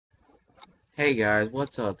Hey guys,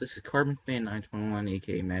 what's up? This is CarbonFan921,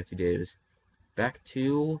 aka Matthew Davis, back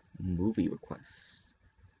to movie requests.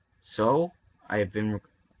 So, I've been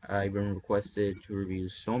I've been requested to review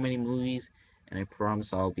so many movies, and I promise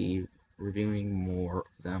I'll be reviewing more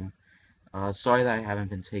of them. Sorry that I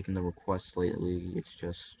haven't been taking the requests lately. It's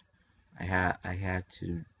just I had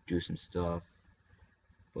to do some stuff,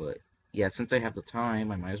 but yeah, since I have the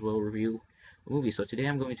time, I might as well review a movie. So today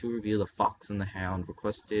I'm going to review The Fox and the Hound,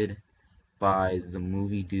 requested by the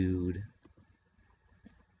movie dude.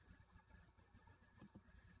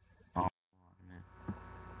 Oh, man.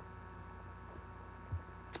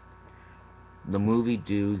 The movie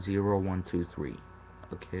dude 0123.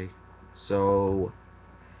 Okay. So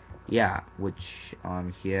yeah, which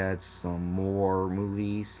he had some more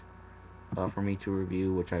movies for me to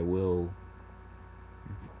review, which I will.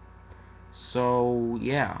 So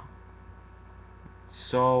yeah.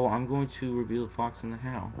 So I'm going to review The Fox and the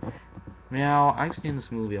Hound. Now, I've seen this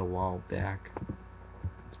movie a while back.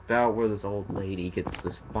 It's about where this old lady gets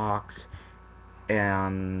this fox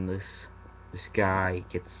and this guy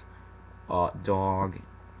gets a dog,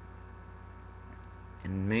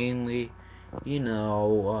 and mainly,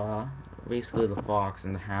 basically the fox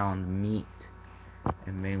and the hound meet,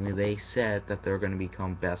 and mainly they said that they're going to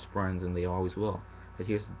become best friends, and they always will. But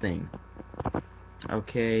here's the thing.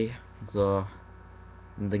 Okay, the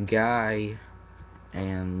the guy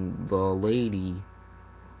and the lady,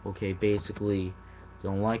 okay, basically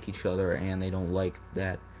don't like each other, and they don't like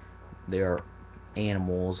that their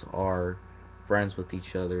animals are friends with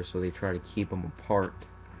each other, so they try to keep them apart,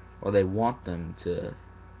 or they want them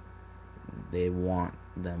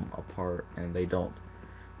apart, and they don't.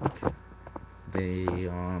 They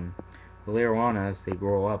later on, as they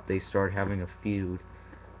grow up, they start having a feud.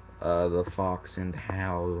 The fox and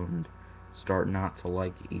hound start not to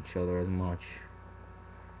like each other as much,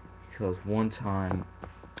 because one time,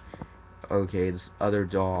 okay, this other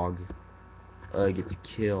dog gets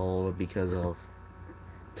killed because of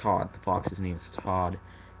Todd. The fox's name is Todd,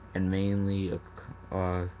 and mainly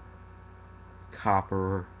a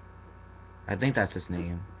copper. I think that's his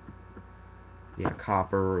name. Yeah,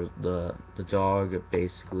 Copper, the dog,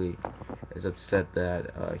 basically is upset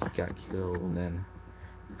that he got killed, and then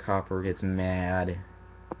Copper gets mad,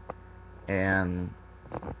 and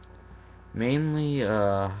mainly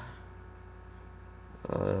the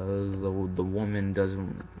woman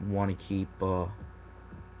doesn't want to keep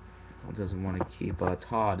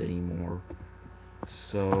Todd anymore,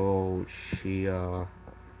 so she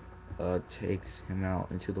takes him out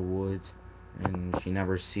into the woods, and she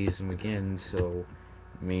never sees him again. So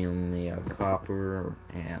mainly Copper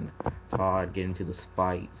and Todd get into this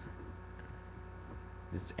fight,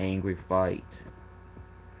 this angry fight.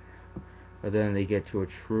 But then they get to a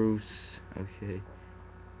truce. Okay,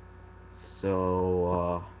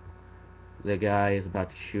 so the guy is about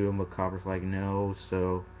to shoot him, but Copper's like no.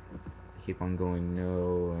 So they keep on going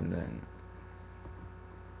no, and then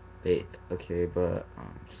but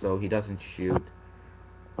so he doesn't shoot.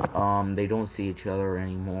 They don't see each other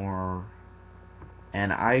anymore.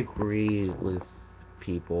 And I agree with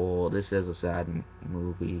people. This is a sad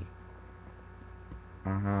movie.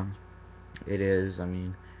 Uh-huh. It is. I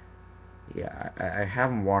mean, yeah, I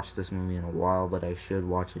haven't watched this movie in a while, but I should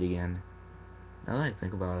watch it again. Now that I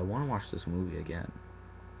think about it, I want to watch this movie again.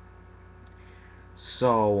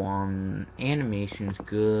 So, animation's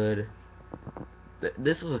good.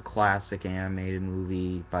 This is a classic animated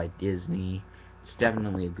movie by Disney. It's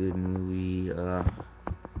definitely a good movie.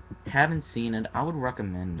 Haven't seen it. I would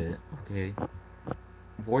recommend it. Okay.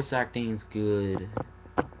 Voice acting is good.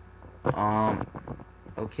 Um,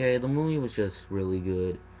 okay, the movie was just really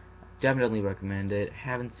good. Definitely recommend it.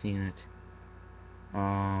 Haven't seen it.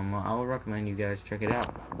 I would recommend you guys check it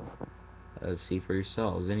out. See for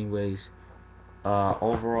yourselves. Anyways,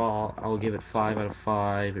 overall, I will give it 5 out of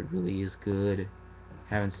 5. It really is good.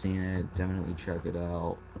 Haven't seen it. Definitely check it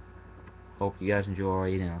out. Hope you guys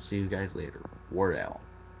enjoyed, and I'll see you guys later. Word out.